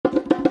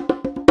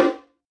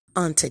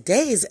On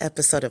today's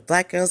episode of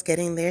Black Girls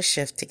Getting Their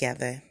Shift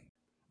Together.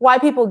 Why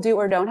people do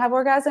or don't have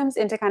orgasms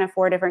into kind of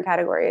 4 different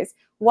categories.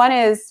 One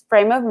is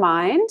frame of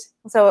mind.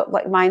 So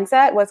like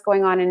mindset, what's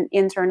going on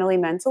internally,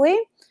 mentally.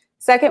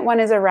 Second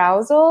one is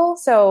arousal.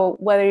 So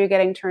whether you're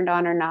getting turned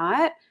on or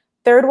not.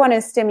 Third one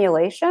is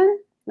stimulation,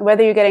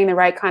 whether you're getting the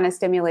right kind of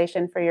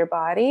stimulation for your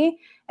body.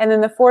 And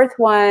then the fourth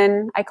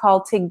one I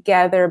call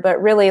together,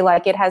 but really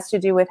like it has to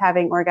do with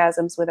having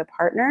orgasms with a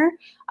partner.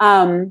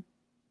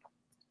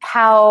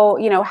 How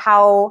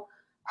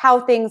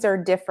things are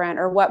different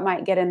or what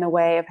might get in the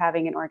way of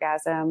having an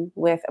orgasm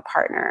with a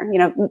partner,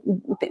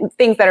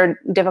 things that are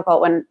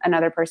difficult when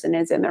another person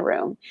is in the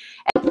room.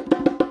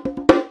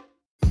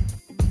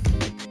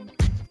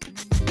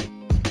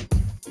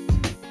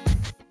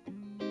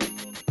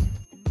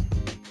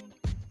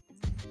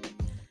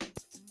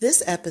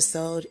 This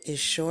episode is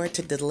sure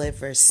to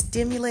deliver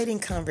stimulating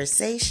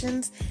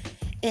conversations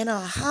and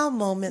aha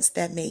moments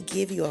that may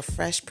give you a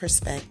fresh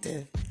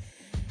perspective.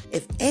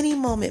 If any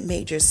moment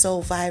made your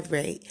soul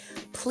vibrate,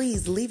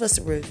 please leave us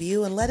a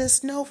review and let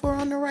us know if we're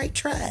on the right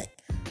track.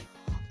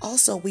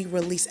 Also, we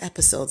release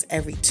episodes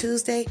every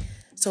Tuesday,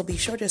 so be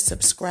sure to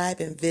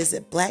subscribe and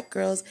visit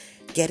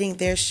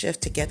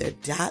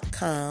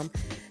blackgirlsgettingtheirshifttogether.com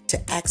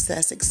to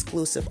access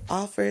exclusive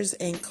offers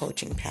and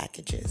coaching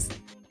packages.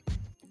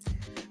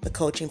 The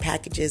coaching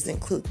packages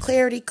include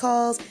clarity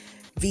calls,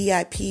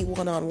 VIP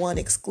one-on-one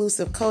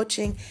exclusive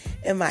coaching,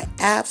 and my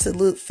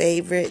absolute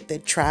favorite, the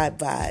Tribe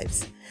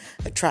Vibes.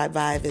 A Tribe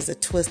Vibe is a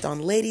twist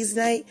on Ladies'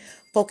 Night,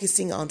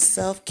 focusing on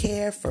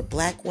self-care for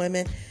Black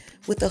women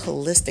with a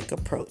holistic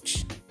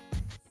approach.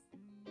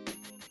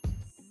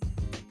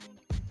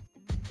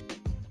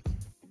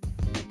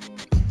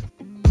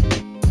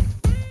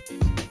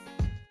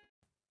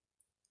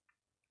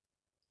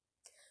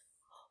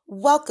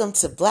 Welcome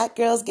to Black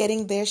Girls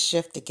Getting Their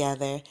Shift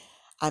Together.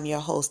 I'm your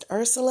host,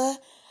 Ursula,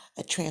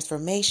 a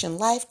transformation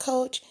life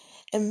coach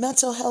and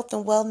mental health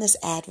and wellness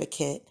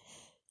advocate.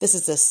 This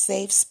is a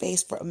safe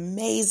space for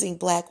amazing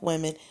Black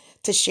women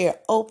to share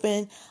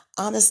open,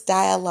 honest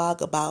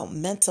dialogue about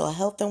mental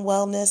health and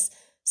wellness,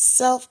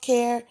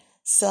 self-care,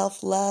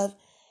 self-love,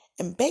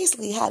 and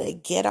basically how to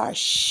get our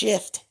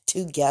shift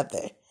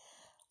together.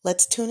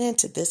 Let's tune in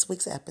to this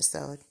week's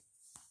episode.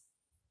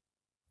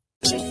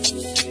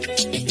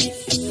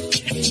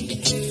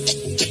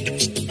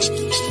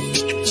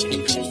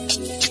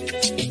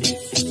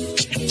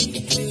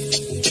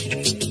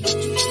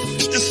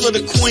 For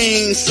the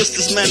queen,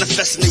 sisters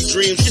manifesting their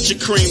dreams. Get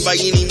your cream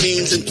by any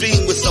means and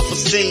beam with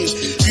self-esteem.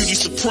 Beauty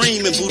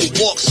supreme and Buddha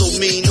walk so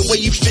mean. The way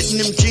you fit in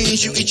them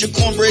jeans, you eat your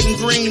cornbread and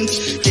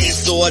greens.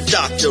 Dance or a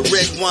doctor,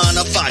 red wine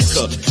or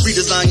vodka.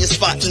 Redesign your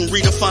spot and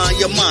redefine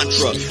your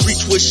mantra.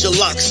 Retwist your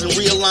locks and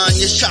realign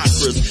your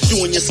chakras.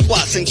 Doing your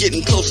squats and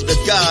getting closer to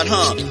God,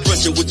 huh?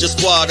 Brunching with your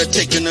squad or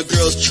taking a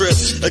girl's trip.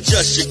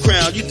 Adjust your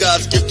crown, you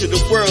God's gift to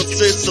the world,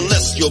 sis.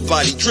 Celestial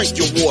body, drink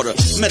your water.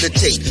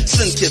 Meditate,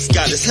 sin kiss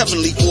goddess,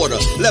 heavenly order.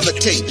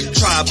 Levitate,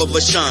 tribe of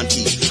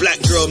Ashanti, black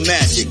girl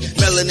magic,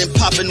 melanin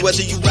popping,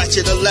 whether you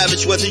ratchet or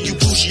lavish, whether you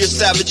bougie or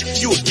savage,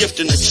 you a gift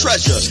and a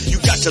treasure. You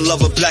got to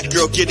love a black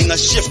girl getting a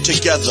shift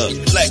together.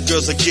 Black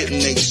girls are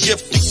getting a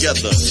shift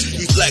together.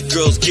 These black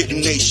girls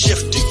getting a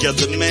shift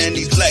together, man.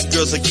 These black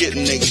girls are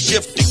getting a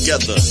shift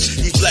together.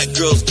 These black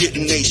girls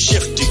getting a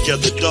shift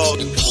together,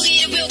 dog.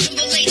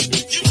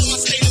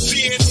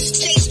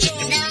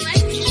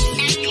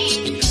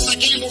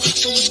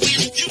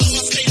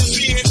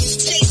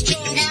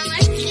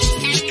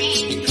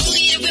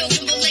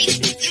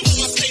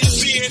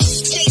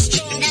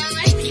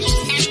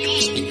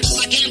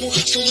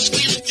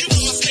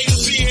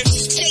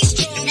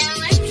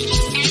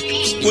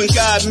 When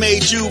God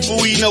made you,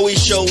 boo, you know he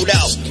showed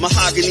out.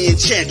 Mahogany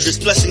enchantress,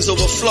 blessings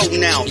overflow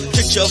now.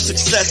 Picture of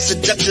success,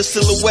 seductive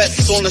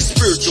silhouettes on a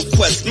spiritual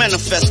quest.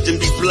 Manifest and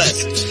be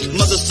blessed.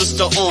 Mother,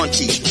 sister,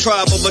 auntie,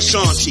 tribe of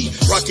Ashanti.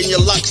 Rocking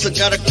your locks, I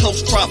got a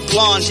close crop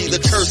blondie. The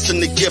curse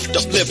and the gift,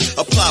 uplift,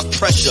 apply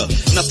pressure.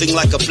 Nothing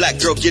like a black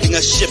girl getting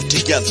a shift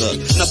together.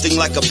 Nothing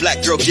like a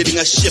black girl getting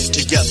a shift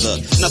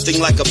together.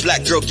 Nothing like a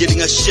black girl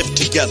getting a shift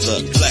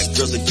together. Black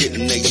girls are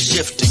getting a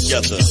shift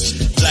together.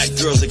 Black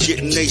girls are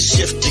getting a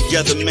shift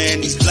together,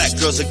 man. These black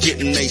girls are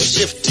getting a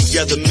shift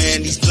together,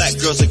 man. These black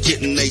girls are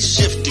getting a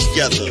shift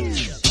together.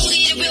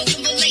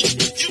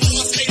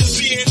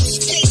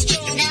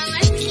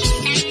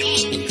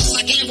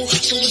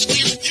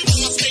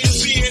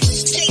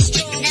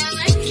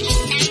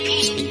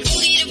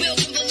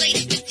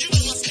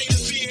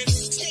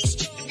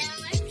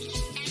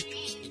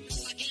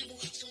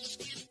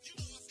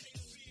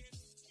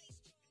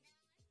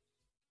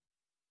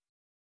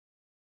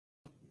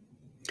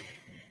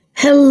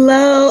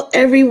 Hello,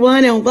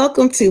 everyone, and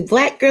welcome to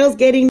Black Girls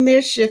Getting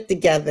Their Shift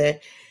Together.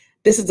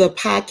 This is a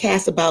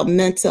podcast about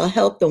mental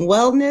health and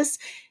wellness,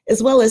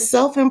 as well as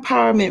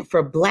self-empowerment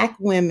for Black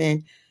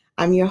women.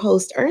 I'm your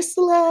host,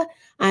 Ursula.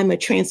 I'm a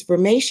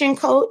transformation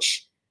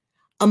coach,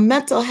 a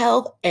mental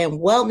health and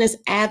wellness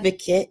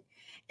advocate,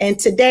 and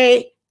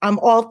today I'm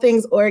all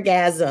things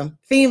orgasm,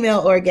 female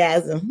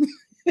orgasm.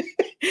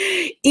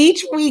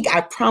 Each week,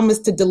 I promise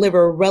to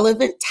deliver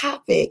relevant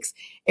topics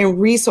and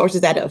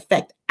resources that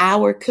affect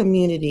our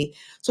community.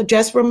 So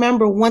just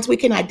remember, once we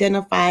can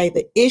identify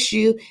the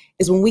issue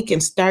is when we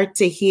can start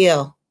to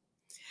heal.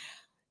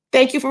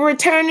 Thank you for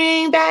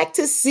returning back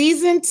to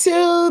season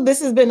 2.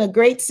 This has been a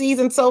great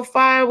season so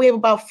far. We have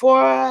about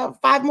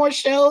 5 more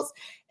shows,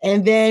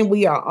 and then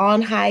we are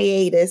on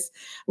hiatus.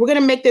 We're going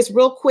to make this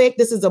real quick.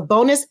 This is a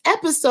bonus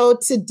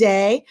episode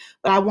today,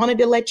 but I wanted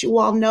to let you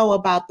all know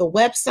about the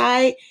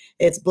website.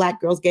 It's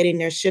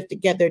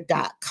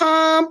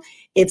blackgirlsgettingtheirshifttogether.com.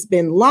 It's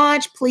been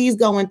launched. Please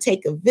go and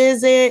take a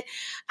visit.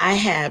 I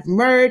have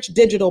merch,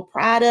 digital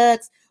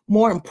products.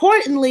 More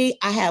importantly,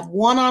 I have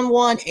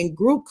one-on-one and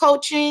group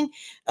coaching.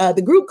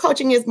 The group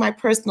coaching is my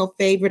personal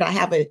favorite. I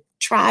have a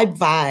tribe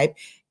vibe,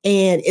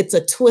 and it's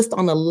a twist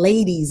on a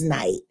ladies'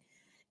 night.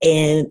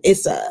 And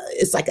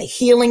it's like a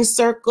healing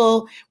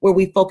circle where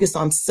we focus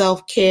on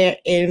self-care,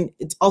 and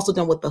it's also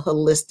done with a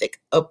holistic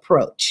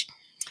approach.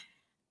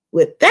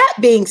 With that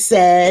being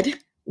said,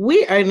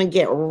 we are going to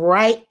get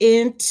right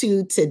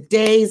into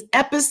today's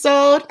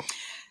episode.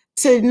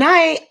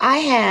 Tonight, I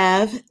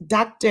have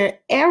Dr.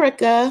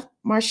 Erica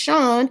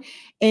Marchand,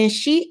 and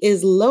she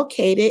is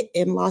located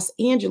in Los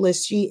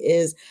Angeles. She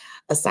is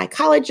a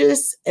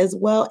psychologist as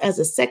well as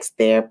a sex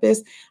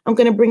therapist. I'm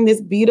going to bring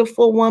this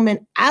beautiful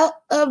woman out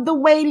of the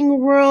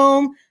waiting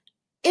room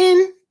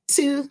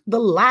into the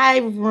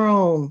live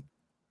room.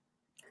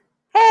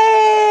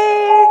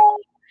 Hey!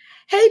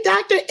 Hey,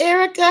 Dr.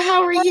 Erica,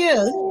 how are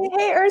you?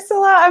 Hey,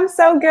 Ursula, I'm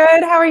so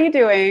good. How are you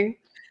doing?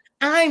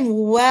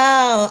 I'm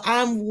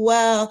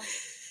well.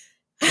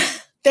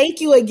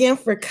 Thank you again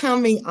for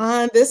coming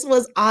on. This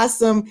was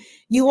awesome.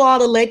 You all,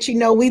 to let you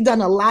know, we've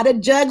done a lot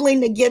of juggling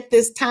to get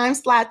this time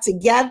slot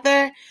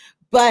together,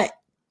 but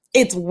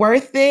it's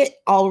worth it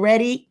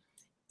already.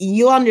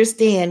 You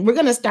understand. We're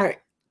going to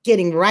start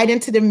getting right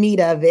into the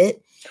meat of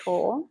it.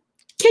 Cool.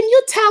 Can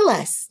you tell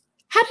us,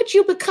 how did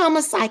you become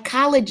a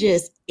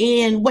psychologist,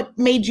 and what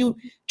made you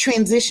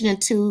transition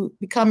into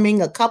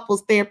becoming a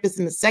couples therapist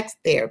and a sex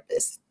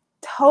therapist?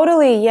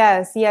 Totally.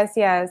 Yes.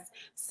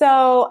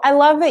 So I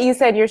love that you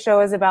said your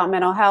show is about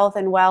mental health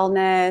and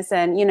wellness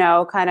and,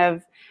 kind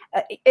of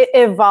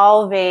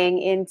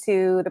evolving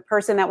into the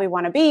person that we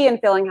want to be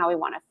and feeling how we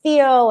want to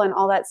feel and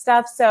all that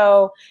stuff.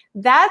 So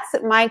that's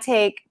my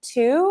take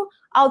too.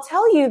 I'll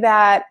tell you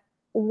that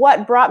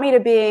what brought me to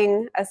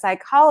being a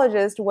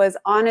psychologist was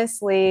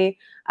honestly,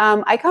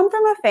 I come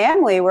from a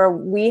family where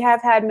we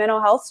have had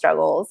mental health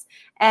struggles.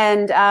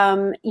 And,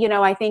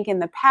 I think in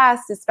the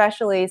past,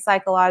 especially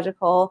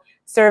psychological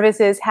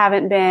services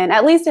haven't been,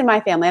 at least in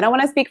my family, I don't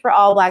want to speak for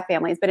all Black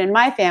families, but in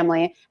my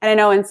family, and I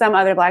know in some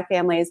other Black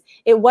families,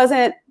 it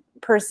wasn't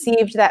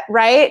perceived that,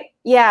 right?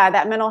 Yeah,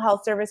 that mental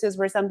health services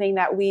were something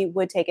that we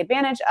would take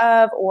advantage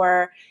of,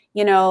 or,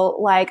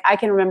 like I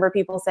can remember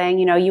people saying,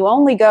 you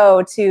only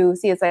go to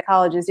see a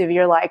psychologist if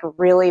you're like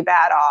really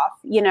bad off,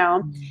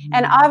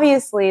 and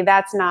obviously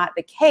that's not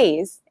the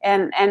case.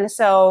 And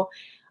so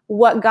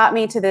what got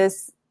me to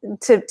this,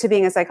 to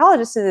being a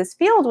psychologist to this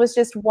field was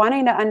just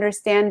wanting to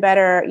understand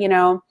better,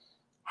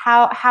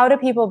 how do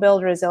people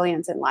build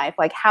resilience in life?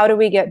 Like, how do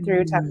we get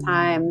through tough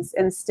times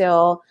and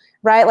still,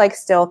 right, like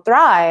still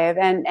thrive?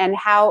 And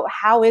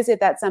how is it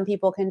that some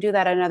people can do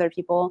that and other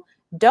people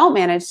don't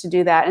manage to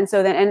do that? And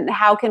so then, and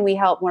how can we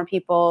help more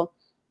people?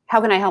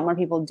 How can I help more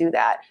people do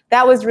that?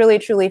 That was really,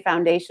 truly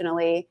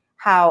foundationally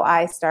how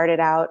I started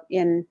out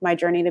in my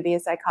journey to be a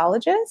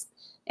psychologist.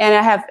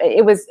 And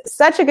it was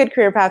such a good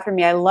career path for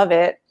me. I love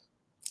it.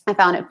 I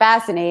found it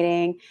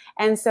fascinating.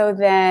 And so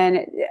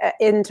then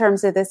in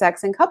terms of the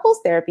sex and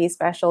couples therapy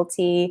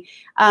specialty,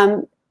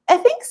 I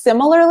think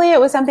similarly, it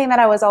was something that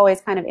I was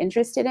always kind of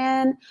interested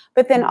in.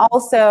 But then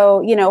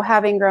also,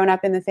 having grown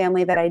up in the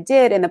family that I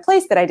did, in the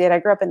place that I did, I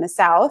grew up in the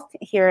South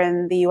here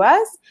in the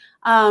US.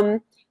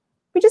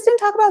 We just didn't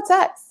talk about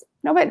sex.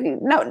 Nobody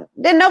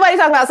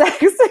talk about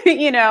sex,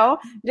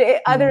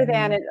 other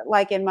than it,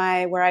 like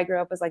where I grew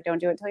up was like, don't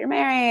do it until you're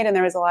married. And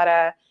there was a lot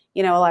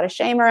of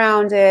shame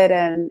around it,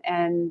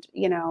 and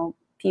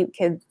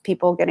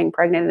people getting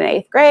pregnant in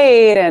 8th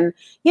grade, and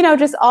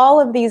just all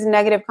of these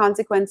negative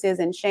consequences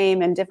and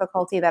shame and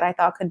difficulty that I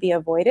thought could be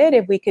avoided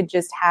if we could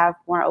just have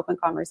more open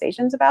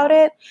conversations about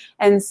it.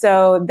 And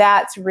so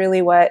that's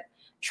really what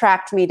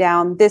tracked me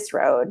down this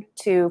road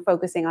to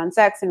focusing on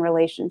sex and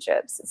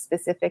relationships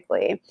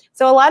specifically.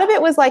 So a lot of it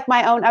was like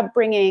my own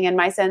upbringing and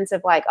my sense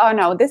of like, oh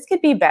no, this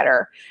could be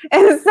better,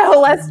 and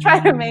so let's try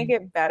to make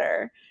it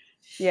better.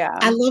 Yeah.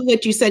 I love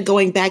what you said,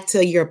 going back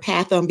to your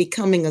path on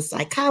becoming a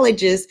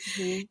psychologist.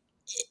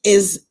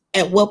 Is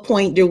at what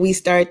point do we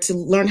start to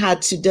learn how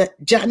to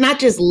not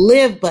just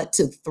live, but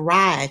to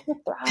thrive?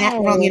 That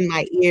rung in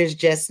my ears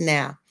just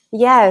now.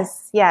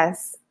 Yes.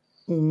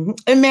 Mm-hmm.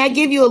 And may I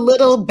give you a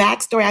little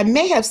backstory? I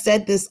may have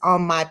said this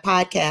on my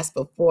podcast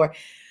before.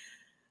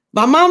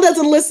 My mom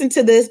doesn't listen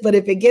to this, but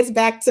if it gets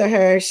back to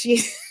her,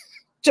 she'll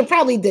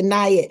probably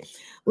deny it.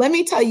 Let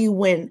me tell you,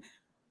 when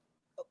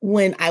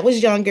I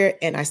was younger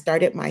and I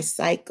started my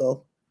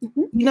cycle,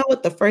 you know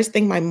what the first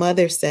thing my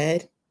mother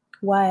said?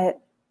 What?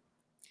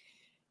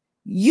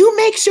 You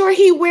make sure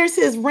he wears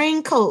his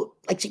raincoat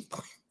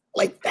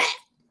like that.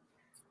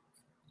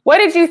 What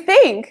did you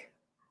think?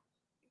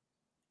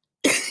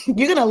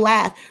 You're going to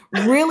laugh.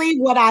 Really,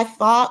 what I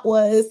thought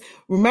was,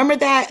 remember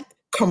that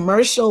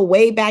commercial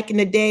way back in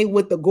the day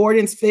with the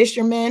Gordon's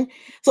Fisherman?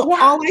 So Yeah.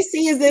 all I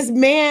see is this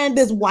man,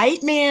 this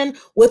white man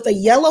with a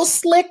yellow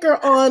slicker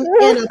on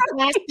and a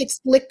plastic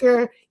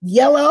slicker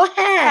yellow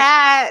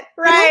hat.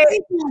 Right.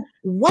 Thinking,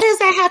 what does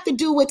that have to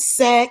do with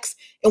sex?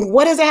 And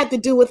what does that have to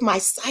do with my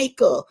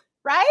cycle?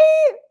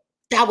 Right?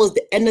 That was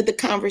the end of the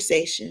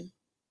conversation.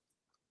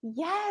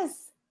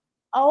 Yes.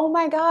 Oh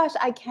my gosh,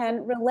 I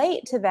can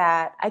relate to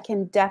that. I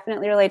can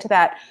definitely relate to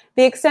that.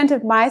 The extent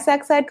of my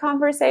sex ed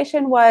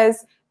conversation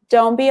was,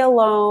 don't be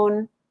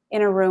alone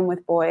in a room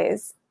with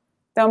boys.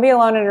 Don't be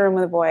alone in a room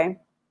with a boy.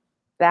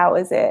 That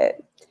was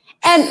it.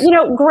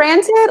 And,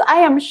 granted, I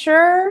am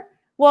sure,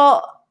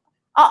 well,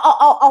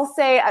 I'll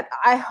say,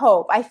 I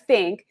hope, I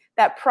think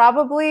that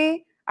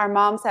probably our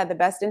moms had the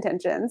best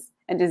intentions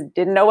and just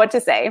didn't know what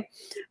to say.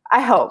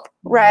 I hope,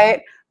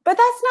 right? But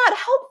that's not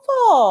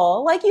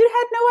helpful. Like, you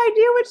had no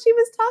idea what she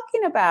was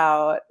talking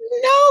about.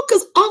 No,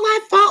 because all I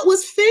thought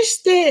was fish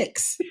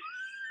sticks.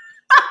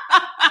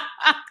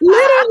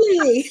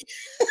 Literally.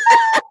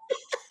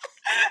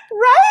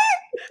 Right?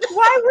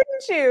 Why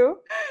wouldn't you?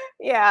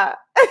 Yeah.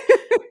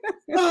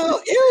 So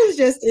it was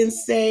just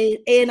insane.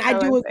 And I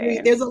do agree,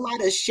 there's a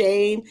lot of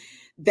shame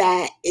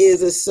that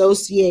is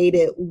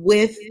associated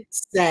with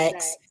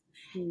sex.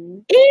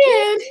 And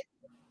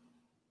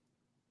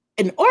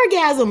an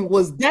orgasm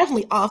was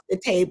definitely off the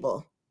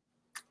table.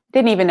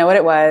 Didn't even know what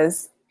it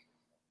was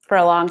for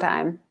a long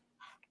time.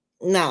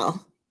 No.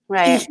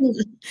 Right.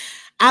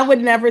 I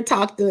would never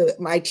talk to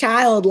my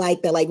child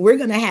like that. Like, we're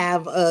going to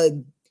have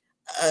a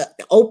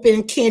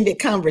open, candid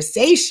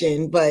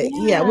conversation. But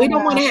yeah, we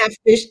don't want to have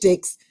fish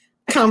sticks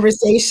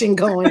conversation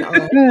going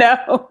on.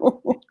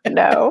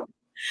 No.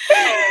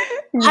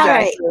 Exactly. All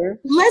right,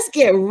 let's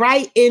get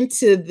right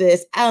into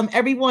this.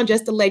 Everyone,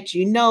 just to let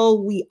you know,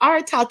 we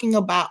are talking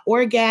about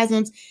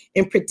orgasms,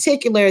 in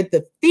particular,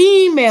 the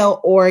female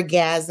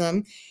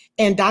orgasm.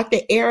 And Dr.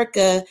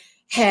 Erica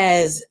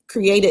has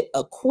created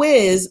a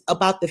quiz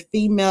about the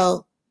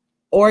female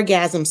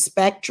orgasm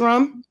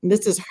spectrum.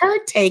 This is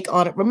her take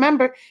on it.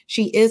 Remember,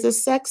 she is a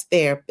sex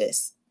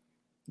therapist.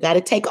 Got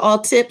to take all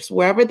tips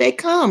wherever they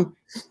come.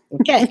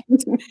 Okay.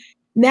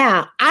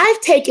 Now,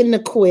 I've taken the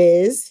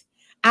quiz.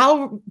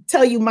 I'll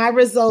tell you my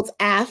results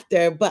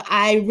after, but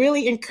I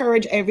really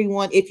encourage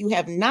everyone, if you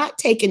have not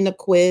taken the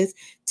quiz,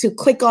 to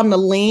click on the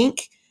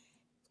link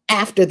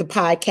after the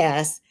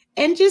podcast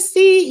and just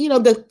see,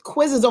 the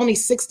quiz is only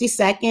 60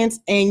 seconds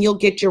and you'll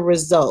get your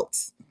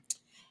results,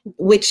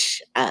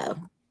 which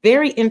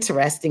very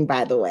interesting,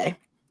 by the way.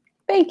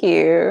 Thank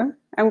you.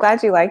 I'm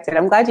glad you liked it.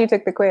 I'm glad you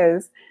took the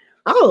quiz.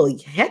 Oh,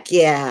 heck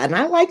yeah. And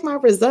I like my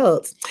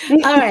results. All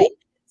right.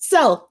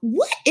 So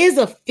what is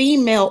a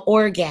female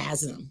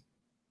orgasm?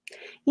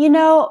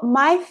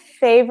 My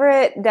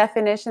favorite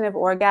definition of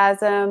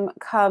orgasm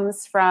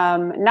comes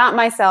from, not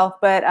myself,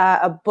 but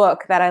a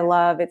book that I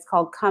love. It's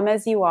called Come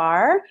As You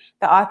Are.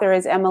 The author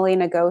is Emily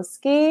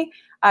Nagoski.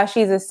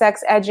 She's a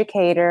sex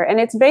educator, and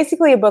it's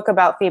basically a book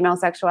about female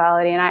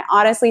sexuality. And I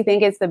honestly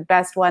think it's the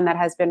best one that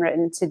has been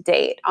written to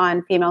date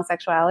on female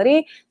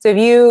sexuality. So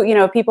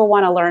if people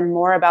want to learn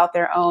more about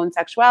their own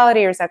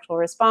sexuality or sexual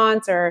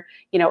response or,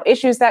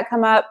 issues that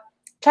come up,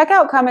 check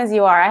out Come As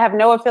You Are. I have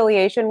no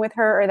affiliation with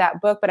her or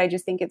that book, but I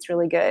just think it's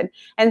really good.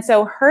 And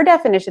so her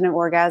definition of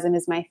orgasm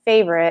is my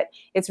favorite.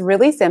 It's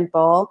really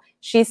simple.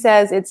 She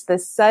says it's the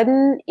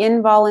sudden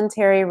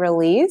involuntary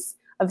release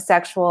of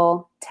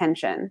sexual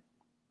tension.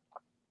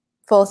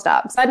 Full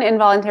stop. Sudden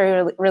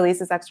involuntary release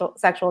of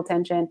sexual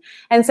tension.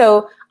 And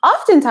so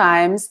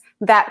oftentimes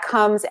that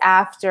comes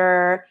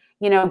after,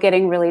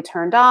 getting really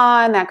turned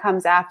on. That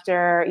comes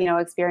after,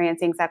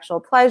 experiencing sexual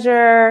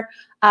pleasure.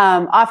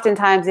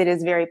 Oftentimes it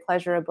is very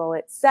pleasurable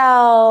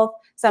itself.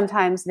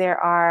 Sometimes there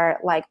are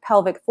like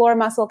pelvic floor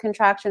muscle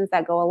contractions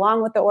that go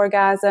along with the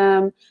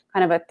orgasm,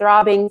 kind of a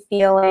throbbing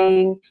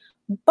feeling.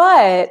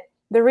 But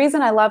the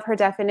reason I love her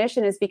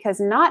definition is because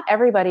not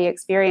everybody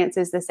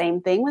experiences the same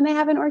thing when they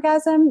have an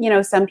orgasm.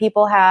 Some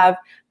people have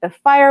the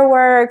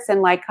fireworks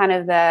and like kind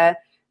of the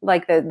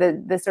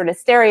sort of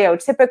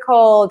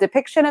stereotypical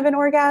depiction of an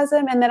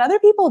orgasm, and then other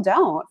people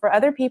don't. For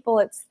other people,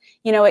 it's,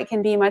 it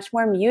can be much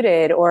more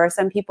muted, or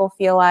some people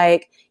feel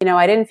like,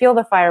 I didn't feel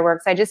the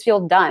fireworks, I just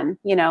feel done,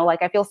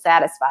 like I feel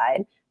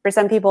satisfied. For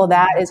some people,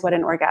 that is what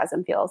an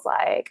orgasm feels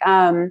like.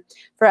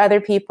 For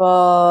other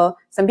people,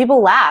 some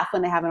people laugh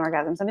when they have an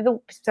orgasm.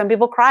 Some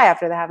people cry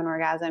after they have an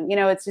orgasm.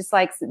 It's just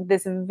like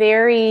this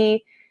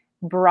very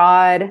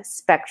broad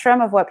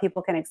spectrum of what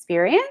people can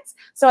experience.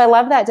 So I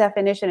love that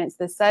definition. It's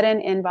the sudden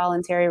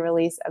involuntary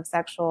release of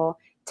sexual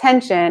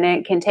tension. And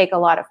it can take a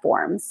lot of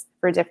forms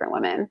for different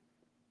women.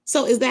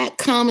 So is that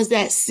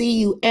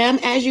C-U-M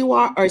as you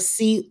are, or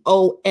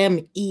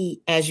C-O-M-E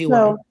as you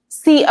are?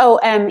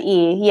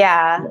 C-O-M-E.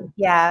 Yeah.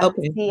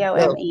 Okay.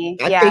 C-O-M-E.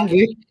 I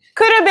figured.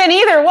 Could have been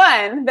either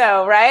one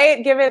though,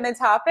 right? Given the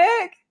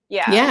topic.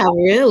 Yeah,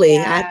 really.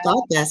 I Yeah.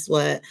 thought that's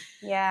what,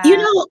 you Yeah.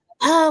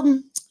 know,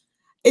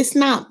 it's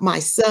not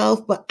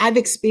myself, but I've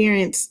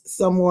experienced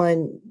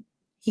someone,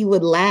 he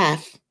would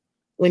laugh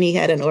when he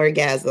had an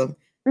orgasm.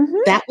 Hmm.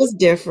 That was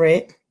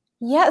different.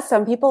 Yeah,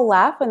 some people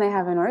laugh when they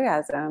have an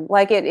orgasm.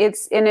 Like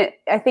it's in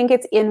it, I think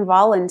it's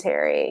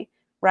involuntary,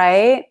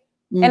 right?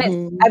 And I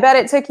Hmm. bet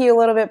it took you a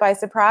little bit by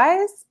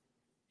surprise.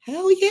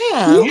 Hell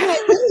yeah. I'm Yeah.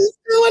 like, what is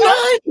going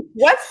What, on?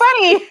 what's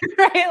funny,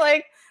 right?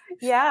 Like,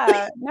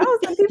 yeah. No,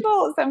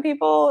 some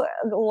people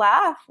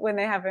laugh when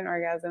they have an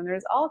orgasm.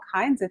 There's all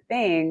kinds of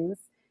things.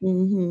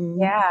 Hmm.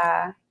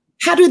 Yeah.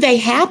 How do they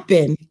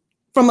happen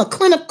from a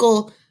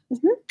clinical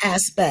Mhm.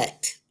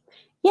 aspect?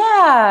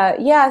 Yeah.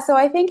 Yeah. So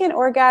I think an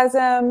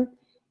orgasm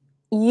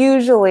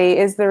usually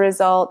is the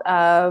result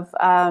of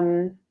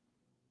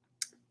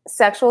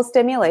sexual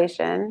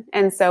stimulation.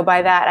 And so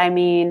by that, I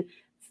mean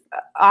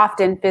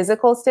often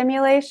physical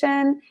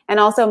stimulation and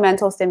also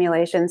mental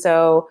stimulation.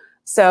 So,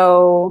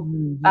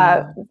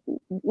 uh,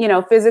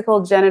 Mhm.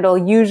 physical, genital,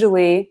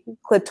 usually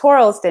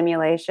clitoral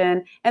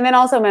stimulation, and then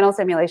also mental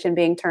stimulation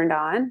being turned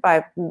on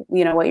by,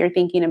 what you're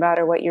thinking about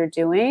or what you're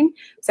doing.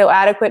 So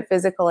adequate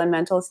physical and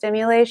mental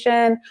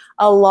stimulation,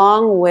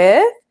 along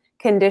with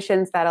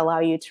conditions that allow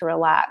you to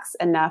relax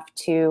enough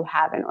to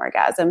have an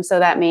orgasm. So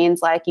that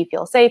means like you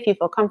feel safe, you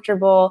feel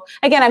comfortable.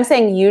 Again, I'm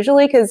saying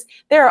usually because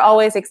there are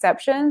always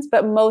exceptions,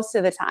 but most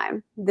of the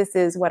time, this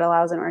is what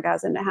allows an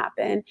orgasm to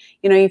happen.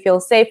 You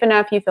feel safe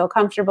enough, you feel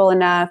comfortable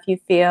enough, you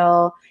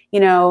feel,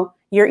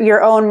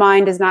 your own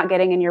mind is not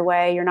getting in your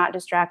way. You're not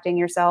distracting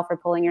yourself or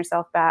pulling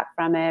yourself back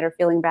from it or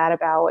feeling bad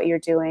about what you're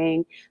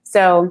doing.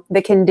 So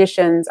the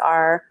conditions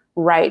are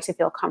right to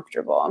feel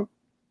comfortable.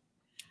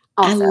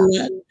 I Also.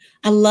 love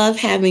I love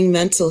having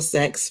mental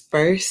sex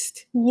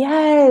first.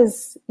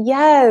 Yes,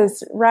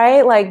 yes,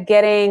 right?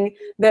 Getting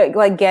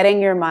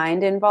your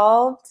mind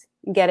involved,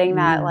 getting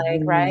that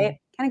right? Mhm.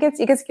 Kind of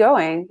it gets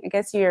going. It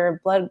gets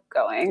your blood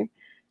going.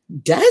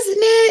 Doesn't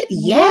it?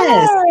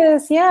 Yes.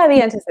 Yes, yeah,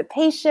 the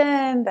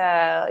anticipation,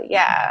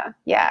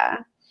 yeah.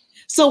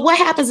 So what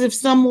happens if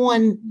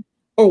someone,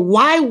 or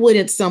why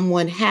wouldn't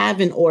someone have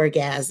an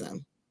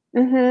orgasm?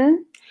 Mhm.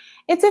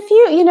 It's a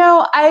few,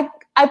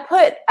 I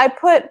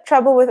put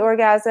trouble with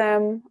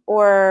orgasm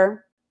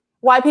or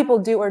why people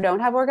do or don't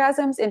have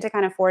orgasms into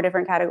kind of four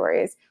different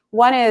categories.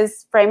 One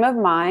is frame of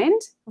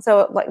mind,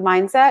 so like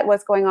mindset,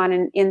 what's going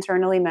on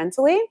internally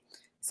mentally.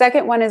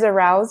 Second one is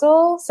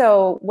arousal,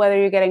 so whether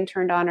you're getting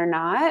turned on or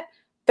not.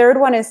 Third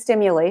one is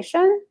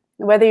stimulation,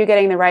 whether you're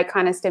getting the right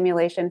kind of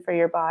stimulation for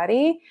your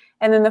body.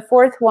 And then the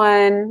fourth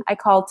one I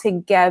call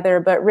together,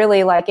 but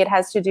really like it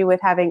has to do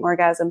with having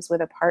orgasms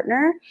with a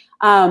partner.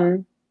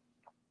 Um,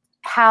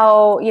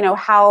 how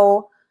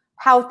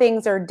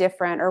things are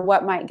different or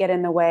what might get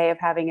in the way of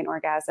having an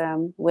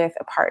orgasm with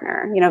a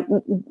partner,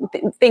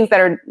 things that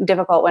are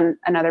difficult when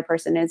another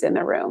person is in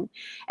the room.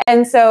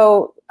 And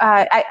so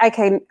I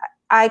kind of,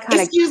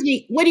 Excuse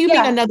me, what do you mean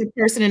yeah. another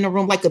person in the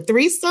room, like a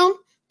threesome?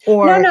 No,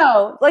 Or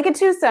no, like a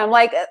twosome,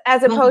 like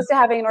as opposed to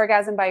having an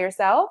orgasm by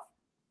yourself.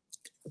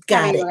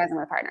 Having got an it. orgasm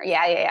with a partner.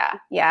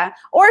 Yeah.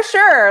 Or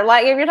sure,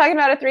 like if you're talking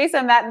about a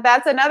threesome,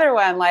 that's another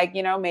one. Like,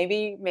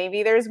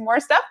 maybe there's more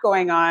stuff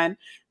going on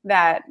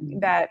that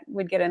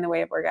would get in the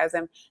way of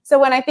orgasm. So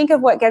when I think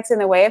of what gets in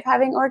the way of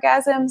having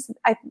orgasms,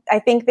 I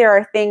think there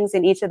are things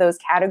in each of those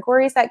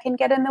categories that can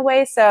get in the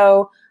way.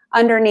 So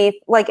underneath,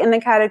 like in the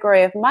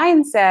category of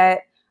mindset,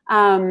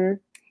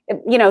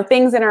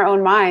 things in our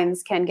own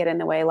minds can get in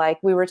the way. Like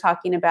we were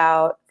talking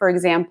about, for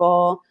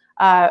example,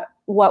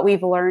 what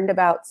we've learned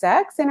about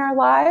sex in our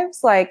lives.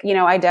 Like,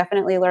 I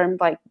definitely learned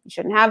like you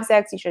shouldn't have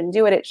sex, you shouldn't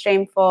do it, it's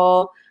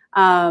shameful.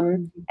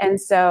 And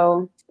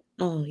so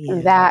Oh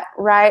yeah. that,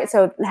 right?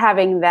 So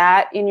having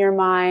that in your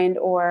mind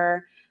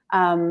or,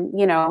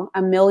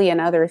 a million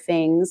other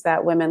things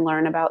that women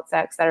learn about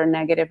sex that are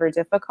negative or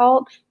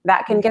difficult,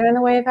 that can get in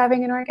the way of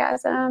having an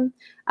orgasm.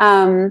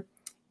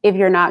 If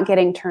you're not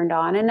getting turned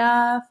on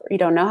enough, or you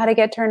don't know how to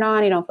get turned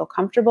on, you don't feel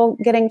comfortable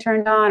getting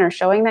turned on or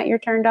showing that you're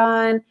turned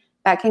on,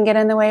 that can get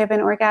in the way of an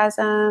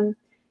orgasm.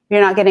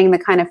 You're not getting the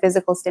kind of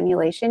physical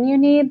stimulation you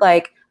need.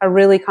 Like a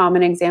really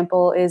common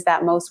example is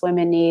that most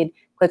women need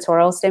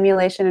clitoral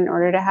stimulation in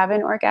order to have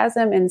an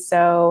orgasm. And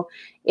so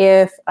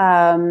if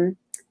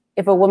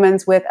a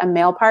woman's with a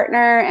male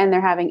partner and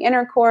they're having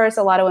intercourse,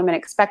 a lot of women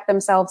expect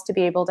themselves to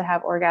be able to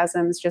have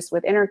orgasms just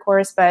with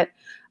intercourse, but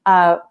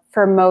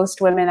for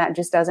most women, that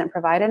just doesn't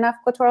provide enough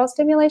clitoral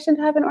stimulation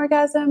to have an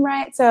orgasm,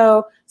 right?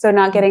 So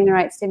not getting the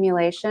right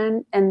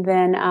stimulation. And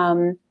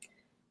then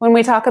when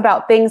we talk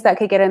about things that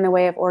could get in the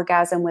way of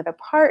orgasm with a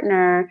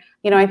partner,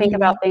 I think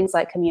about things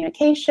like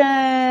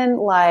communication,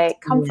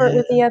 like comfort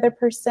with the other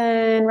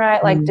person,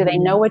 right? Like, do they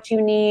know what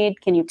you need?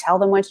 Can you tell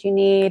them what you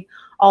need?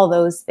 All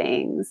those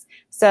things.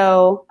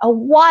 So a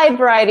wide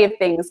variety of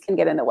things can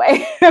get in the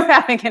way of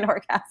having an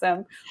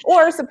orgasm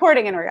or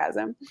supporting an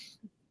orgasm.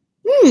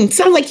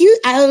 Sounds like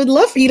I would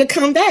love for you to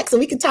come back so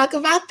we can talk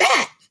about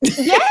that.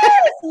 Yes.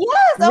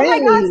 Oh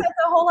Really? my gosh, that's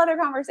a whole other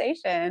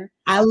conversation.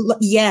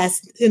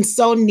 Yes, and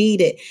so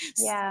needed.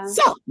 Yeah.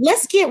 So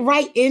let's get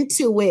right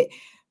into it.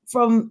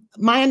 from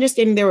my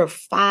understanding, there were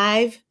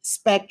 5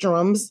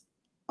 spectrums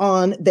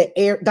on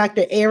the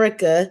Dr.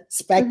 Erica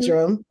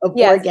spectrum of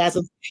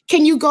orgasms.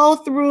 Can you go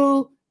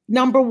through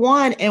number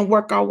 1 and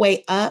work our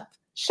way up?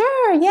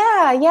 Sure.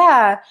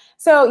 Yeah.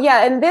 So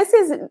and this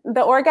is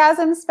the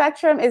orgasm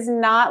spectrum is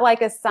not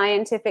like a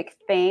scientific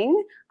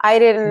thing. I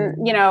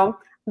didn't,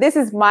 this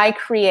is my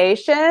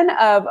creation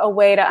of a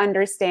way to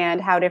understand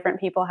how different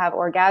people have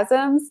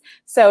orgasms.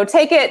 So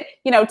take it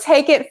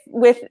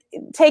with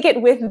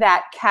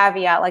that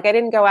caveat. Like I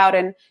didn't go out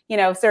and,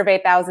 survey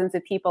thousands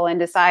of people and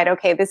decide,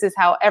 okay, this is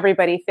how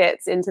everybody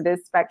fits into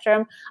this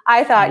spectrum.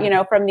 I thought,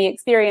 from the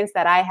experience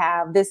that I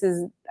have,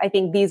 I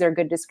think these are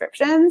good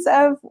descriptions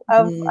of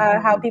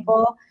how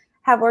people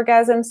have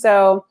orgasms.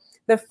 So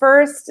the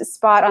first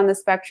spot on the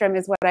spectrum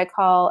is what I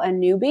call a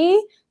newbie.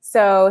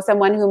 So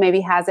someone who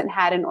maybe hasn't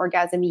had an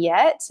orgasm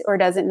yet or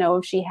doesn't know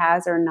if she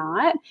has or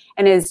not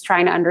and is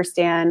trying to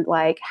understand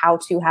like how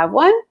to have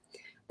one.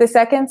 The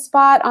second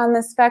spot on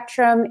the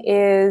spectrum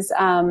is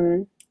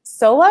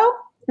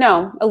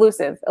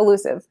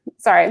elusive.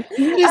 Sorry.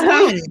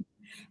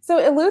 So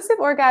elusive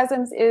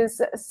orgasms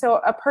is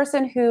a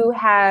person who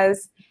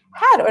has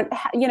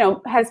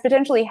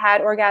potentially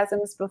had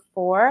orgasms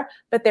before,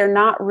 but they're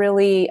not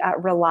really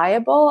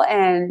reliable,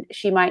 and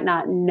she might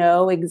not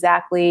know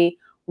exactly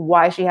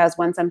why she has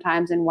one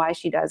sometimes and why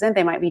she doesn't.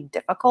 They might be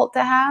difficult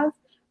to have,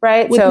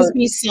 right? Would this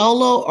be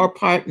solo or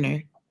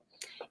partner?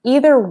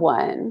 Either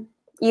one.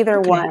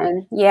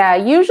 Yeah,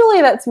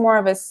 usually that's more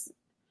of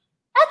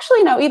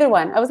either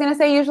one. I was going to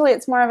say usually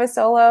it's more of a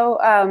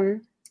solo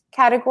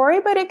category,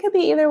 but it could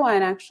be either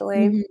one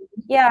actually.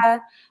 Yeah.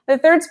 The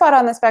third spot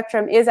on the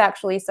spectrum is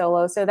actually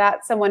solo. So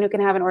that's someone who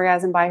can have an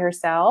orgasm by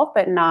herself,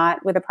 but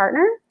not with a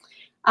partner.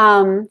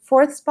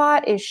 Fourth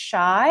spot is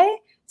shy.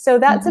 So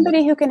that's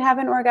somebody who can have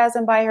an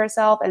orgasm by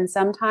herself and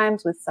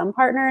sometimes with some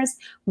partners,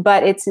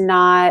 but it's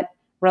not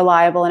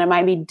reliable and it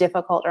might be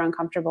difficult or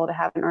uncomfortable to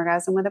have an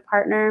orgasm with a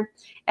partner.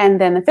 And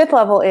then the fifth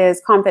level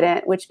is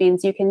confident, which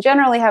means you can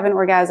generally have an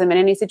orgasm in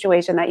any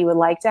situation that you would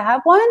like to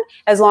have one,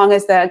 as long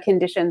as the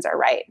conditions are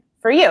right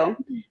for you.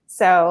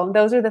 So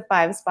those are the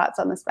 5 spots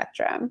on the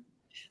spectrum.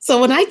 So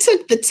when I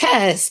took the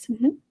test,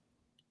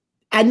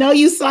 I know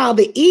you saw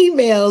the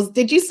emails.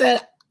 Did you say,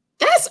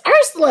 that's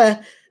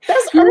Ursula?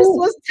 That's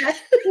Ursula's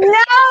test. No,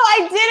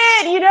 I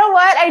didn't. You know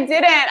what? I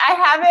didn't.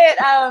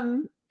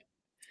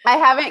 I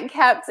haven't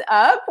kept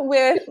up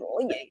with,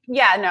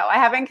 I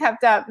haven't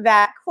kept up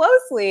that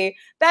closely.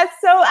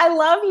 I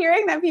love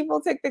hearing that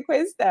people took the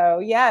quiz though.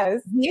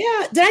 Yes.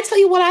 Yeah. Did I tell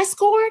you what I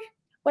scored?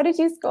 What did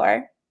you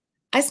score?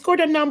 I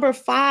scored a number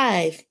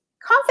 5.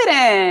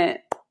 Confident.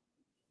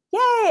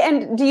 Yay.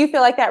 And do you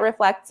feel like that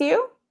reflects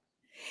you?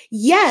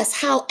 Yes.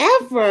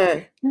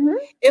 However,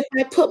 if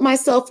I put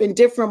myself in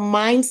different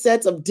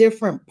mindsets of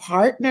different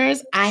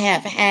partners I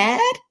have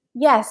had,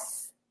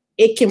 yes,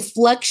 it can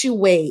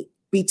fluctuate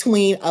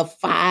between a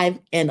 5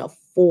 and a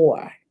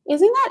 4.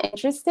 Isn't that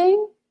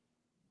interesting?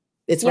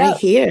 It's right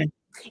here.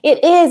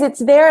 It is. It's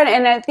there.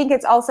 And I think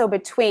it's also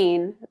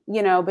between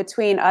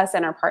us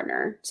and our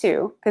partner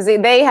too, because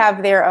they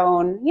have their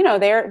own,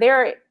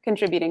 they're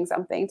contributing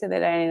something to the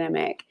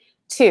dynamic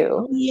too.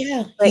 Oh,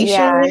 yeah. But he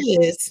sure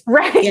is.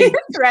 Right. Yeah.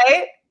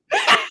 Right.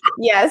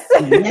 Yes.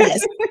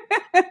 Yes.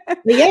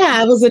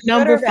 I was a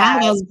number 5.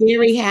 I was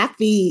very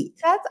happy.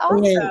 That's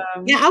awesome.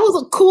 I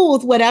was cool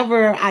with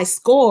whatever I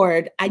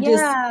scored.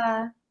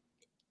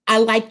 I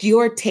liked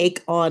your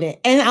take on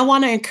it. And I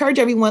want to encourage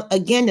everyone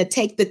again to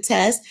take the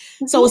test.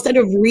 So instead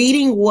of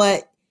reading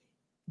what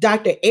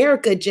Dr.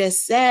 Erica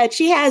just said,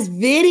 she has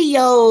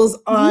videos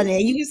on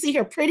it. You can see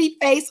her pretty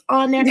face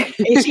on there.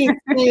 And she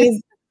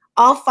explains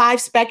all 5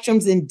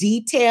 spectrums in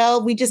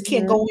detail. We just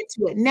can't go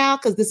into it now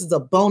because this is a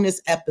bonus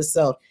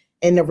episode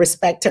and to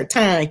respect her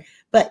time.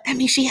 But that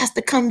means she has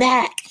to come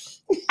back.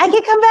 I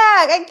can come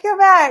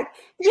back.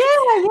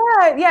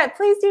 Yeah.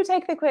 Please do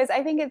take the quiz.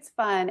 I think it's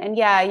fun. And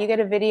you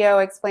get a video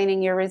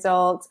explaining your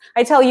results.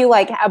 I tell you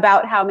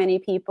about how many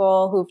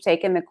people who've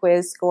taken the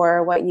quiz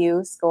score what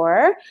you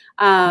score.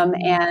 And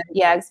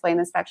explain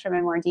the spectrum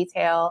in more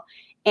detail.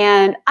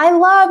 And I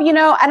love, and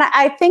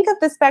I think of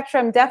the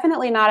spectrum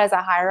definitely not as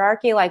a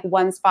hierarchy, like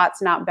one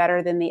spot's not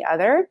better than the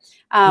other.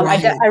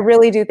 I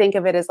really do think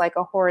of it as like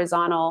a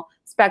horizontal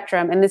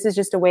spectrum. And this is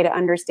just a way to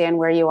understand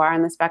where you are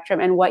on the spectrum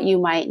and what you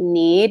might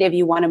need if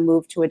you want to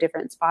move to a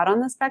different spot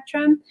on the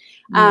spectrum.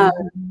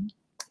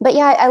 But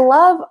I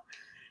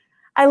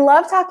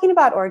love talking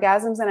about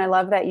orgasms. And I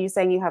love that you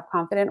saying you have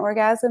confident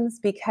orgasms,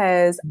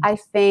 because I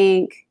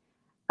think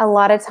a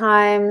lot of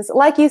times,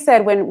 like you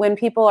said, when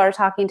people are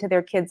talking to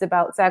their kids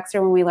about sex,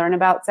 or when we learn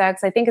about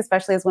sex, I think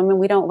especially as women,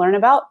 we don't learn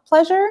about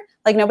pleasure.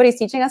 Like nobody's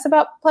teaching us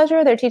about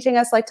pleasure. They're teaching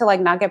us to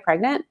not get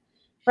pregnant,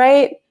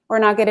 right? Or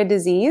not get a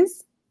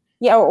disease.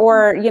 Yeah.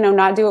 Or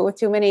not do it with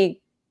too many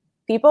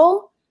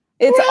people.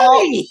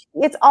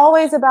 It's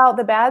always about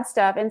the bad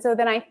stuff. And so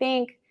then I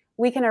think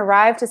we can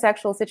arrive to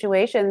sexual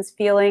situations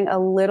feeling a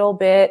little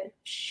bit,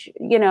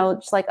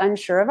 just like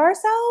unsure of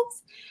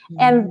ourselves.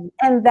 And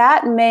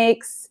that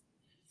makes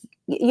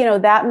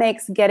that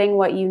makes getting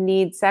what you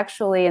need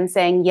sexually and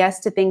saying yes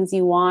to things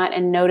you want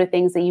and no to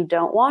things that you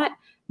don't want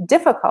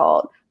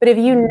difficult. But if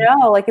you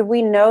know, like if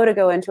we know to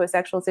go into a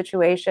sexual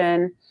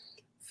situation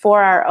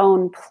for our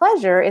own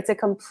pleasure, it's a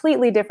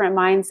completely different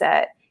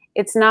mindset.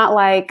 It's not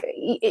like,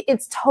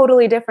 it's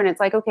totally different. It's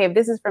like, okay, if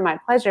this is for my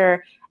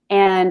pleasure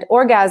and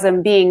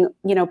orgasm being,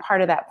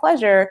 part of that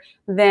pleasure,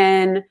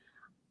 then,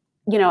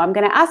 I'm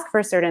going to ask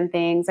for certain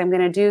things. I'm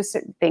going to do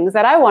certain things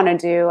that I want to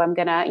do. I'm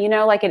going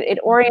to, like it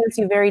orients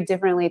you very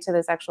differently to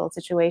the sexual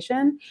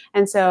situation.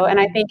 And so, and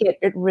I think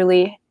it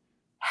really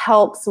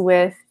helps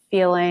with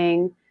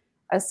feeling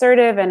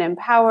assertive and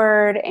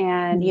empowered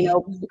and,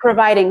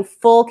 providing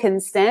full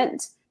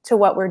consent to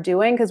what we're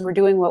doing because we're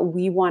doing what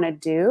we want to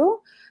do.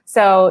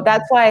 So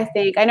that's why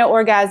I know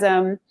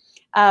orgasm,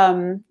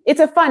 it's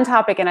a fun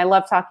topic and I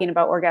love talking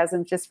about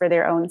orgasms just for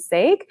their own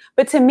sake.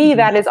 But to me,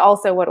 that is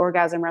also what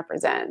orgasm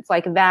represents,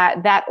 like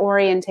that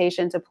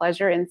orientation to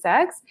pleasure in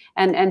sex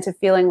and to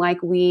feeling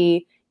like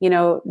we,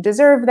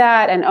 deserve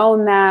that and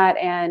own that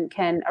and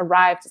can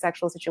arrive to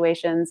sexual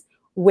situations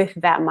with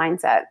that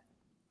mindset.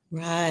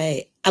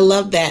 Right. I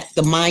love that.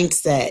 The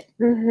mindset.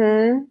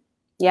 Mm-hmm.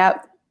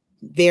 Yep.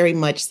 Very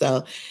much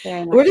so.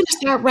 Very much. We're going to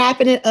start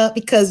wrapping it up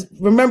because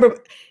remember,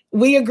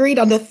 we agreed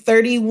on the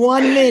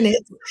 31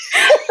 minutes.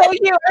 Thank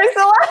you,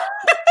 Ursula.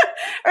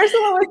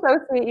 Ursula was so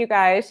sweet, you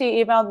guys.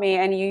 She emailed me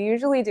and you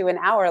usually do an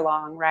hour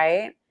long,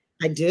 right?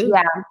 I do.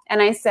 Yeah.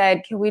 And I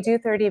said, can we do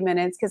 30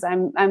 minutes? Because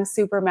I'm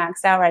super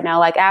maxed out right now.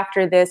 Like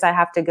after this, I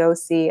have to go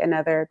see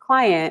another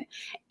client.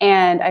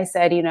 And I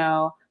said,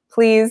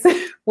 please,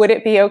 would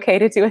it be okay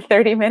to do a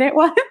 30-minute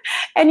one?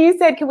 And you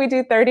said, can we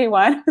do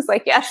 31? I was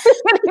like, yes,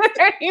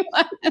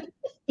 31.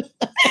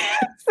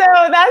 So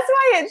that's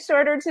why it's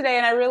shorter today.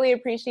 And I really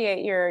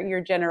appreciate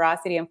your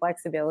generosity and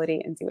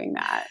flexibility in doing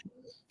that.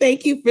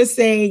 Thank you for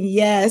saying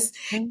yes.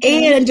 Mm-hmm.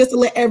 And just to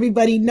let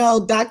everybody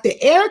know, Dr.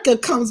 Erica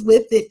comes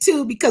with it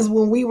too, because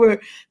when we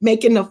were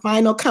making the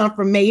final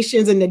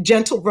confirmations and the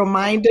gentle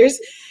reminders,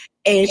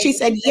 and she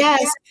said,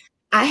 yes,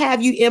 I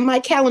have you in my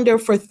calendar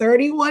for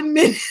 31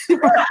 minutes.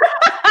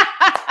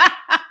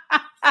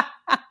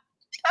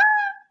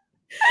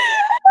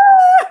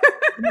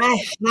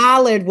 I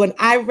hollered when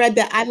I read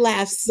that. I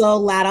laughed so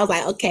loud. I was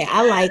like, okay,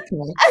 I like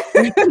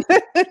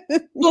her.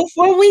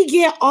 Before we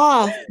get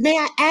off, may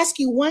I ask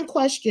you one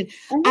question?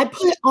 Mm-hmm. I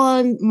put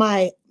on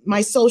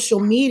my social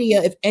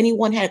media, if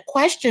anyone had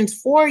questions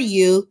for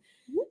you,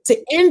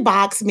 to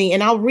inbox me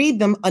and I'll read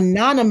them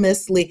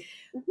anonymously.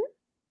 Mm-hmm.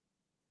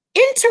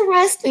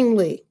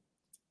 Interestingly,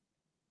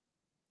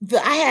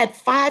 I had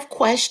 5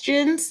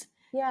 questions.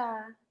 Yeah.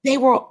 They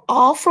were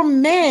all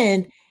from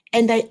men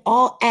and they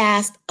all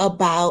asked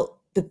about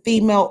the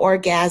female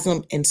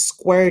orgasm and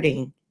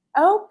squirting.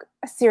 Oh,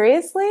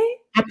 seriously?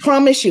 I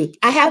promise you.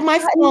 I have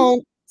my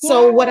phone.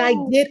 So what I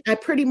did, I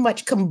pretty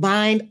much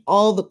combined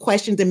all the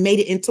questions and made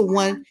it into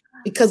one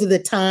because of the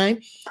time.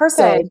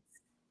 Perfect. So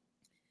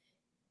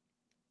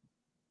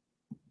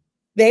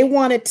they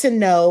wanted to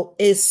know,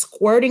 is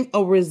squirting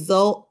a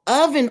result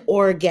of an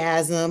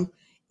orgasm?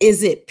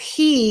 Is it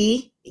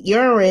pee,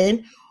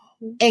 urine?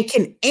 And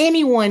can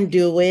anyone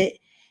do it?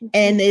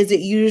 And is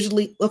it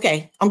usually,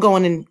 okay, I'm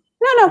going in.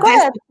 No, go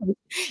ahead.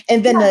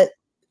 And then the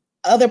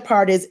other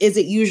part is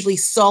it usually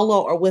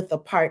solo or with a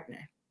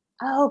partner?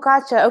 Oh,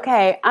 gotcha.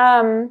 Okay.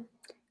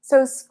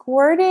 So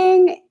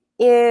squirting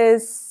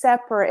is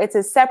separate. It's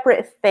a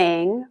separate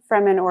thing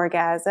from an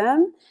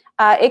orgasm.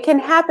 It can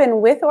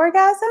happen with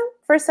orgasm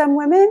for some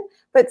women,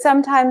 but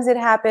sometimes it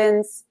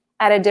happens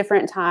at a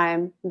different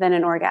time than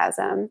an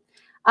orgasm.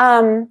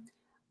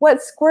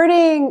 What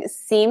squirting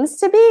seems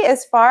to be,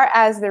 as far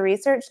as the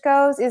research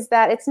goes, is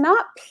that it's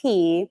not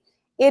pee.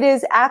 It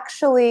is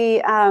actually,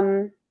 you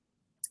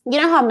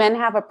know how men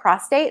have a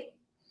prostate?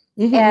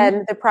 Mm-hmm.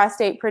 And the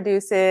prostate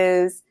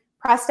produces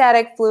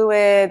prostatic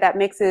fluid that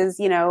mixes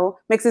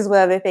with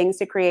other things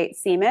to create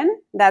semen.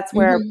 That's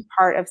where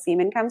part of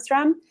semen comes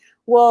from.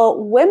 Well,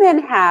 women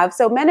have,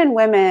 so men and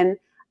women,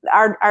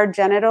 our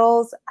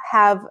genitals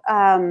have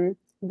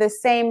the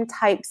same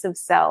types of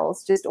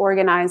cells, just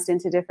organized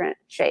into different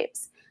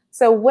shapes.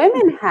 So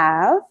women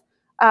have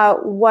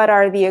what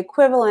are the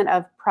equivalent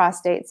of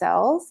prostate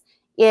cells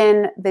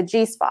in the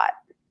G-spot.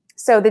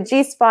 So the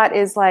G-spot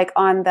is like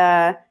on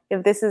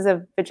if this is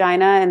a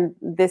vagina and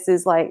this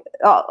is like,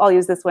 I'll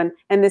use this one,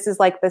 and this is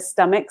like the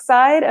stomach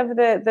side of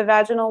the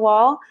vaginal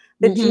wall.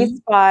 The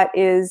G-spot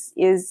is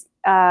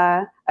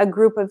a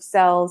group of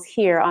cells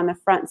here on the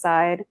front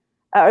side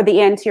or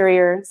the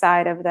anterior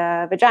side of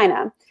the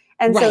vagina.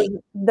 And so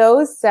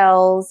those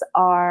cells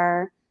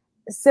are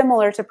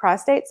similar to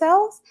prostate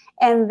cells,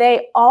 and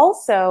they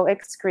also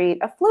excrete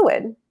a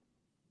fluid,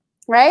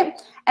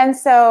 right? And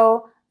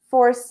so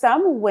for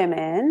some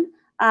women,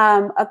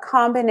 a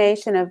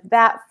combination of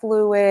that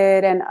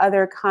fluid and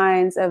other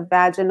kinds of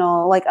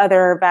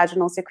other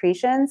vaginal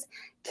secretions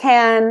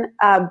can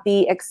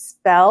be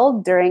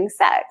expelled during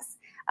sex,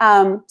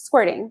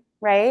 squirting,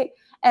 right?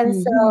 And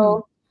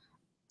so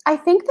I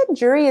think the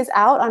jury is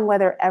out on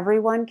whether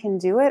everyone can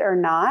do it or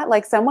not.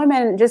 Like some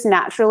women just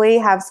naturally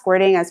have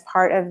squirting as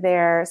part of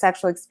their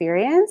sexual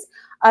experience.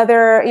 I've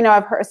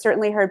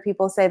certainly heard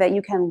people say that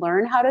you can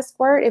learn how to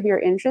squirt if you're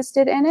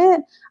interested in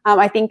it.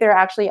 I think there are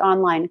actually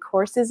online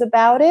courses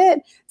about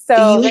it.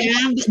 So do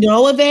you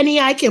know of any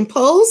I can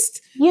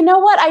post? You know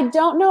what? I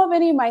don't know of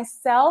any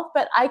myself,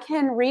 but I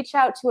can reach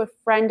out to a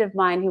friend of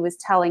mine who was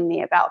telling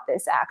me about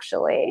this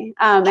actually.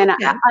 And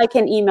I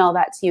can email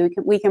that to you.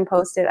 We can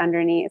post it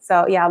underneath.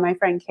 So yeah, my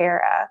friend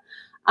Kara.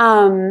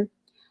 Can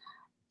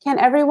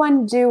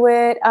everyone do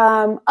it?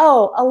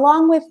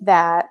 Along with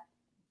that,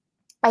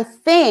 I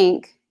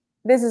think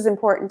this is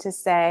important to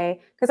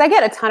say, because I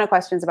get a ton of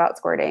questions about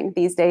squirting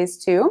these days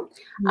too.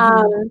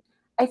 Mm-hmm.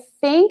 I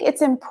think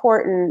it's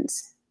important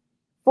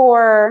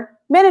for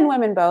men and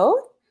women both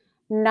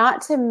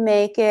not to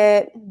make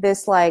it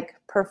this like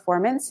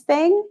performance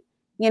thing,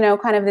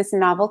 kind of this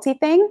novelty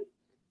thing,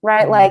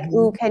 right? Mm-hmm. Like,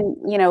 ooh,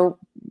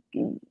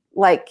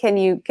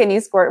 can you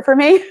squirt for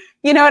me?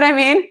 You know what I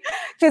mean?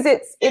 Because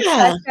it's such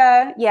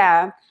a,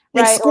 like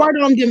right? Squirt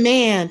on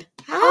demand.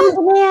 On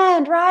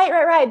demand,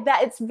 right.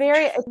 That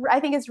I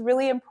think it's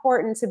really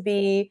important to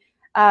be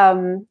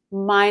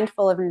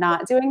mindful of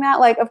not doing that.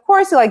 Like, of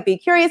course, you be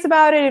curious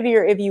about it.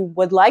 If you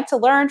would like to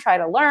learn, try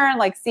to learn,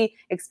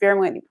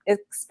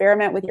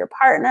 experiment with your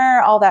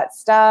partner, all that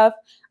stuff.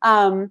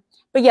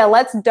 But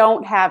yeah,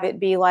 don't have it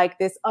be like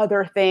this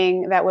other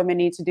thing that women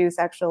need to do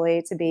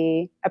sexually to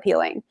be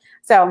appealing.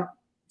 So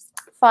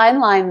fine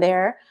line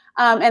there.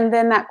 And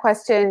then that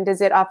question,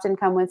 does it often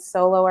come with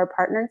solo or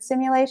partnered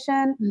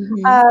stimulation?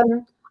 Mm-hmm.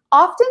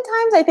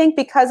 Oftentimes, I think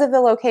because of the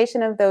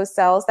location of those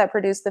cells that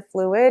produce the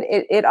fluid,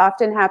 it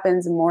often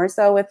happens more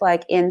so with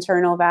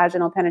internal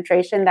vaginal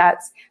penetration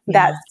that's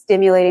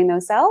stimulating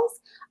those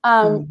cells.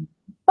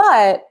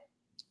 But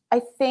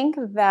I think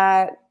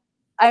that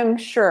I'm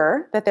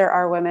sure that there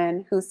are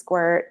women who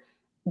squirt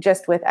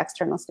just with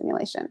external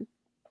stimulation.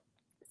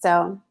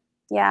 So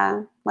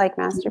yeah, like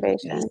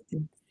masturbation.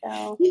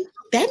 So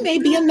that may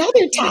be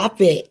another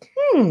topic.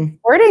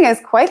 Squirting is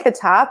quite the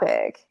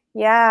topic.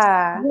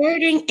 Yeah.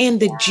 Squirting in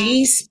the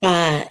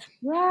G-spot.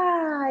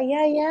 Yeah.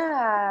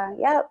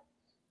 Yep.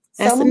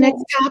 That's the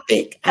next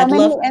topic. I'd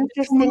love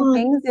interesting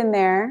things in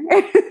there.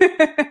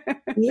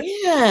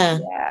 Yeah.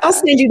 I'll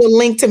send you the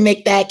link to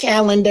make that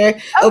calendar.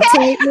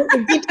 Okay.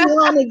 We'll get you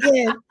on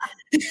again.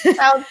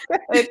 Sounds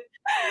good.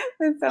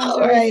 That sounds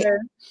all right. Good.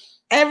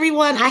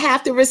 Everyone, I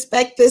have to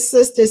respect this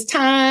sister's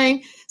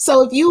time.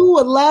 So if you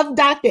would love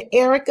Dr.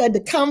 Erica to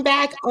come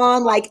back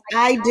on like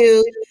I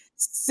do,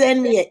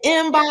 send me an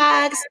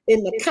inbox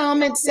in the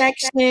comment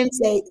section,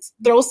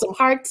 throw some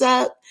hearts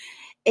up,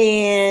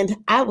 and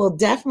I will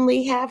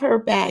definitely have her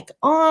back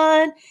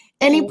on.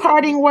 Any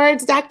parting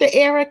words, Dr.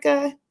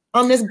 Erica,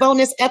 on this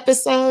bonus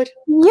episode?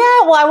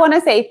 Yeah, well, I want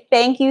to say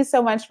thank you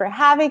so much for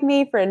having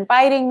me, for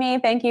inviting me.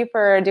 Thank you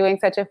for doing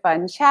such a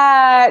fun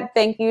chat.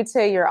 Thank you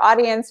to your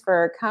audience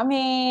for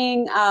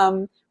coming.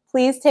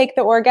 Please take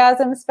the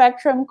orgasm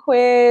spectrum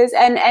quiz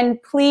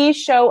and please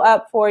show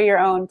up for your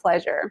own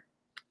pleasure.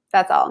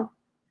 That's all.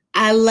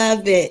 I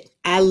love it.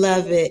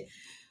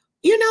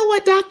 You know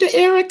what, Dr.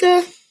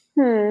 Erica?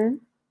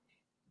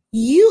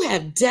 You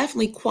have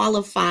definitely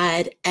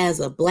qualified as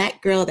a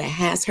Black girl that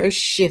has her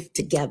shift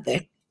together.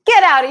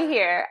 Get out of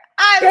here.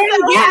 I'm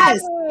so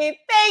happy.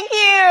 Thank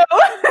you.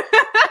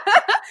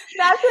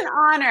 That's an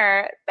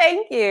honor.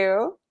 Thank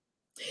you.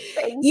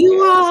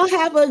 You all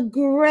have a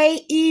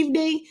great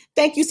evening.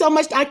 Thank you so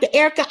much, Dr.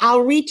 Erica.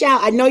 I'll reach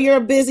out. I know you're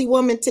a busy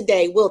woman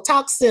today. We'll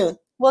talk soon.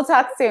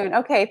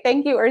 Okay.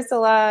 Thank you,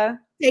 Ursula.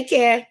 Take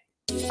care.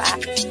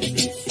 Bye.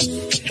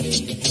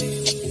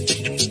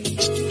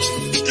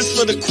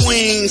 For the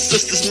queen,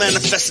 sisters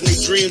manifesting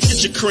their dreams.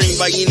 Get your cream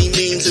by any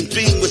means and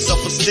beam with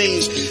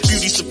self-esteem.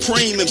 Beauty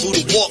supreme and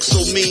Buddha walk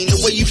so mean.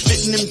 The way you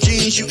fit in them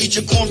jeans, you eat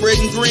your cornbread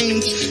and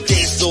greens.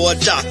 Dance or a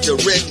doctor,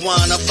 red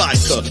wine or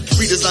vodka.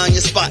 Redesign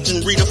your spot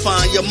and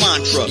redefine your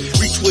mantra.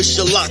 Retwist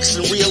your locks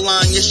and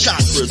realign your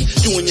chakras.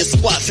 Doing your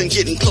squats and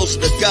getting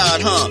closer to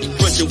God, huh?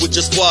 Brunching with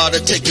your squad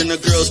or taking a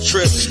girl's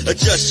trip.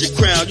 Adjust your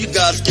crown, you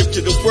God's gift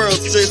to the world,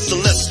 sis.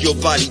 Celestial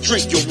body,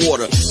 drink your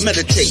water.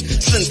 Meditate,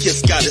 sun kiss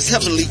goddess,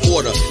 heavenly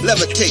order.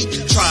 Levitate,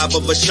 tribe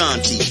of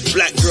Ashanti,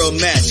 black girl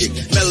magic,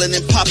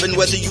 melanin popping,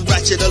 whether you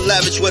ratchet or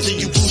lavish, whether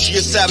you bougie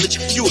or savage,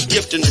 you a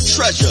gift and a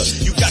treasure.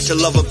 You got to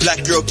love a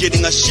black girl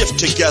getting a shift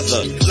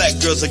together.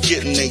 Black girls are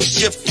getting a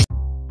shift.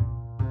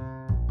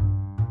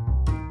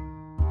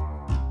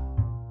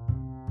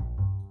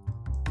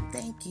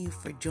 Thank you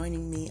for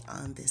joining me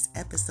on this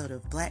episode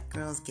of Black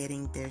Girls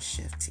Getting Their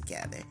Shift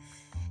Together.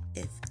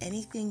 If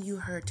anything you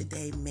heard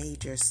today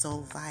made your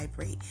soul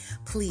vibrate,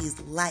 please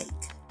like,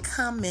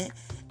 comment,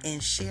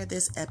 and share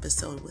this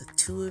episode with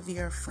 2 of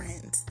your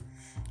friends.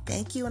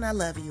 Thank you, and I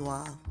love you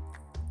all.